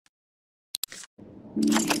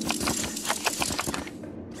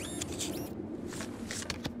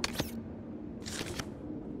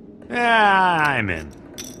Yeah, I'm in.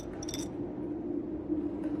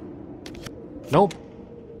 Nope.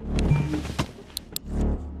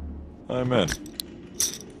 I'm in.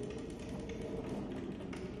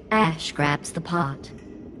 Ash grabs the pot.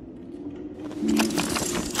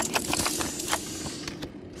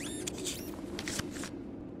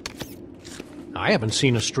 I haven't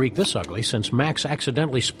seen a streak this ugly since Max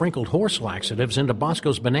accidentally sprinkled horse laxatives into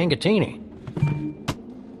Bosco's Benangatini.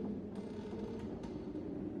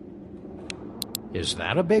 Is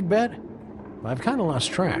that a big bet? I've kind of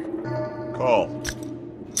lost track. Call.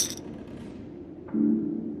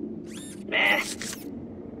 Nah.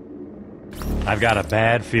 I've got a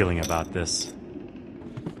bad feeling about this.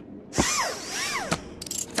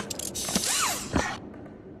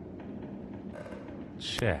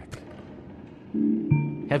 Check.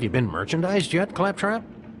 Have you been merchandised yet, Claptrap?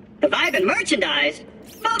 Have I been merchandised?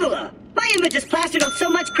 Bubula! My image is plastered on so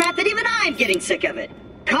much crap that even I'm getting sick of it.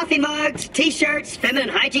 Coffee mugs, t-shirts, feminine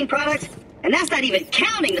hygiene products, and that's not even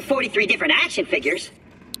counting the 43 different action figures.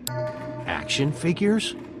 Action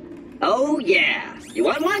figures? Oh, yeah. You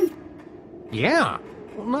want one? Yeah.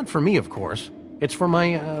 Well, not for me, of course. It's for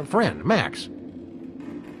my friend, Max.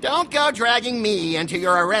 Don't go dragging me into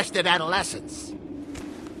your arrested adolescence.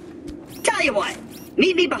 Tell you what,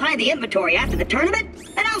 meet me behind the inventory after the tournament,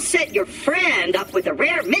 and I'll set your friend up with a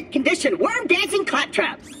rare mint-conditioned worm-dancing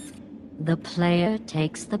claptrap. The player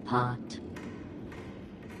takes the pot.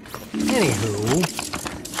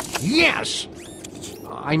 Anywho... Yes!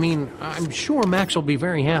 I mean, I'm sure Max will be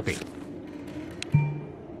very happy.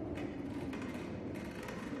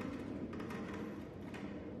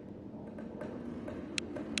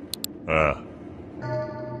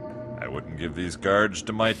 I wouldn't give these cards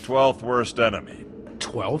to my 12th worst enemy.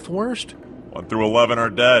 12th worst? 1 through 11 are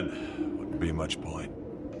dead. Wouldn't be much point.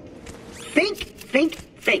 Think.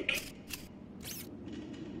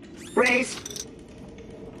 Raise.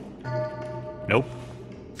 Nope.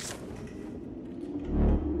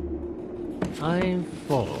 I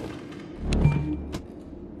fold.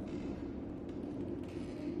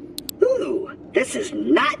 Ooh, this is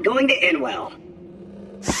not going to end well.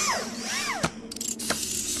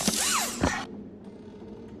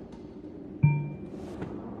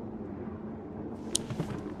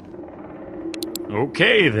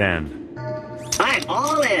 Okay, then. I'm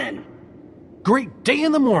all in. Great day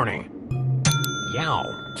in the morning.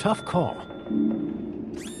 Yow, tough call.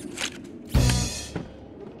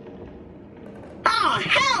 Oh,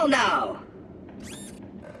 hell no!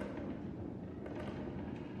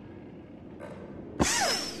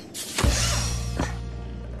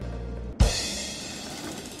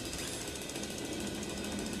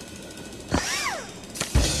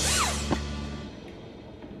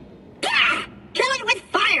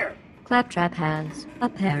 Claptrap has a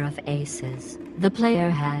pair of aces. The player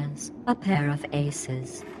has a pair of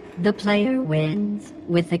aces. The player wins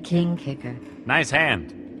with a king kicker. Nice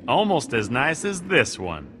hand. Almost as nice as this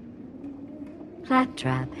one.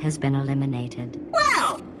 Claptrap has been eliminated.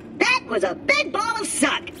 Well, that was a big ball of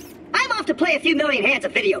suck. I'm off to play a few million hands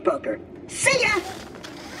of video poker. See ya!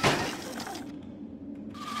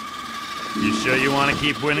 You sure you want to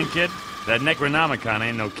keep winning, kid? That Necronomicon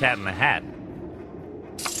ain't no cat in the hat.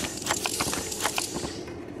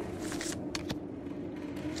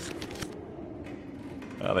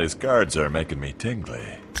 Well, these cards are making me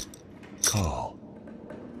tingly. Call.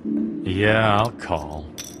 Yeah, I'll call.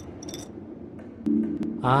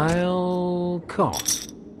 I'll call.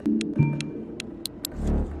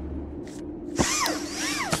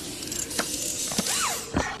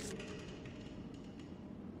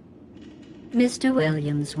 Mr.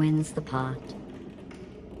 Williams wins the pot.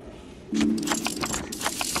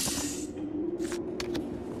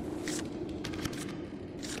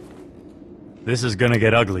 This is gonna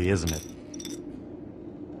get ugly, isn't it?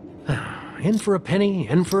 In for a penny,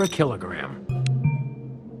 in for a kilogram.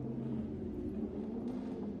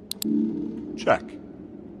 Check.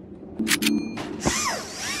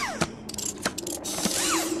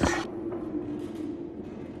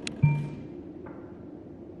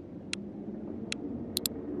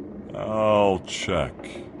 I'll check.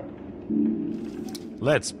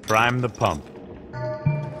 Let's prime the pump.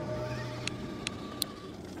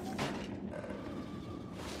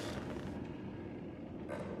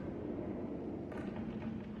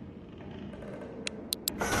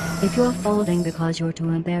 If you're folding because you're too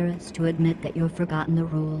embarrassed to admit that you've forgotten the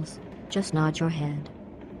rules, just nod your head.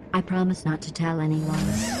 I promise not to tell anyone.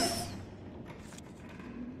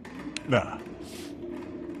 Nah.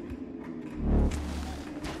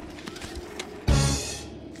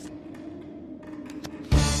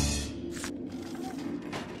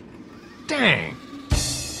 Dang.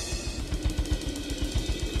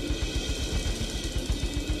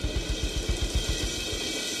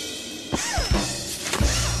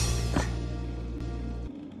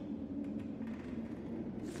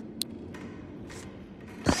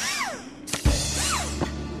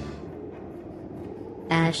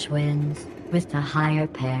 Ash wins, with the higher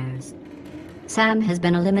pairs. Sam has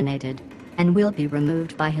been eliminated, and will be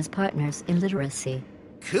removed by his partner's illiteracy.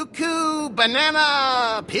 Cuckoo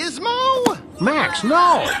banana pismo? Max,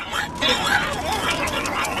 no!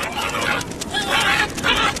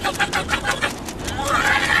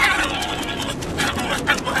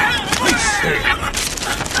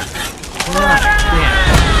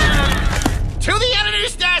 To the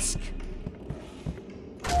editor's desk!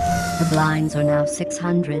 The blinds are now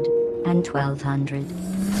 600 and 1200.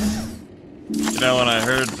 You know, when I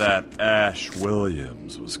heard that Ash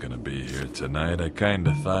Williams was gonna be here tonight, I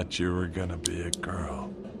kinda thought you were gonna be a girl.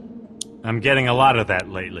 I'm getting a lot of that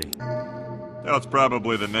lately. That's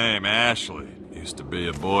probably the name, Ashley. Used to be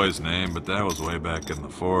a boy's name, but that was way back in the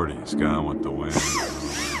 40s, gone with the wind.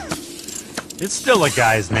 It's still a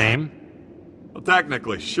guy's name. Well,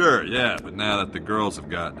 technically, sure, yeah, but now that the girls have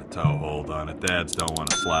gotten a toehold on it, dads don't want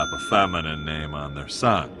to slap a feminine name on their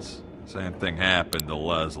sons. Same thing happened to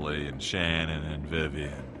Leslie and Shannon and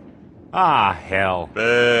Vivian. Ah, hell.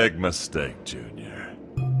 Big mistake, Junior.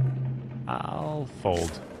 I'll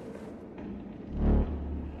fold.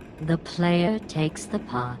 The player takes the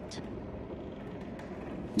pot.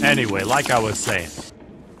 Anyway, like I was saying.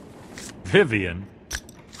 Vivian?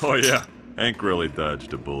 Oh, yeah. Hank really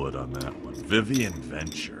dodged a bullet on that one. Vivian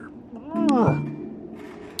Venture.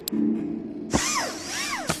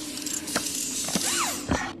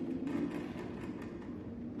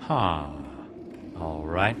 Huh. All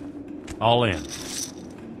right. All in.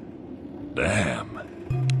 Damn.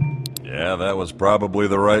 Yeah, that was probably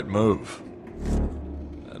the right move.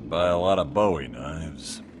 I'd buy a lot of Bowie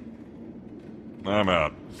knives. I'm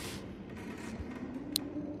out.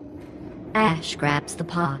 Ash grabs the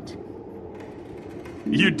pot.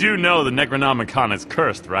 You do know the Necronomicon is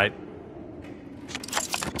cursed, right?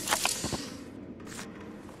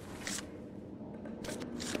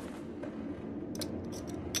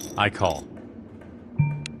 I call.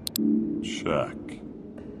 Check.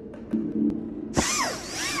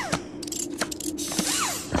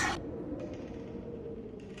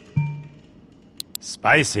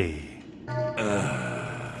 Spicy.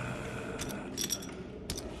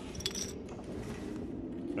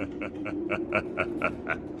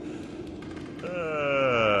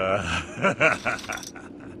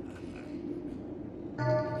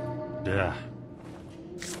 Yeah.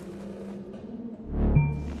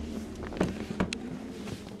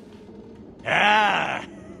 Ah!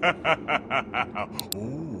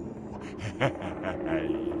 Ooh.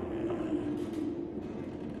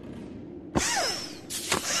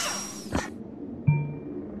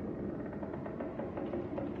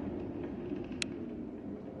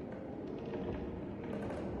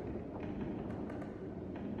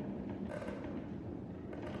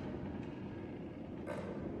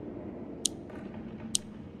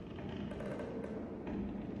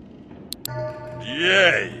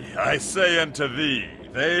 Yea, I say unto thee,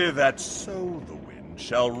 they that sow the wind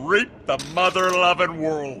shall reap the mother-loving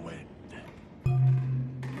whirlwind.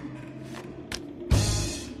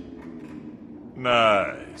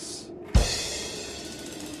 Nice.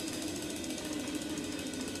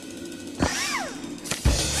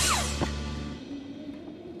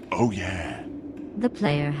 Oh yeah. The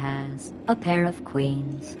player has a pair of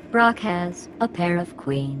queens. Brock has a pair of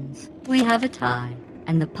queens. We have a tie,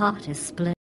 and the pot is split.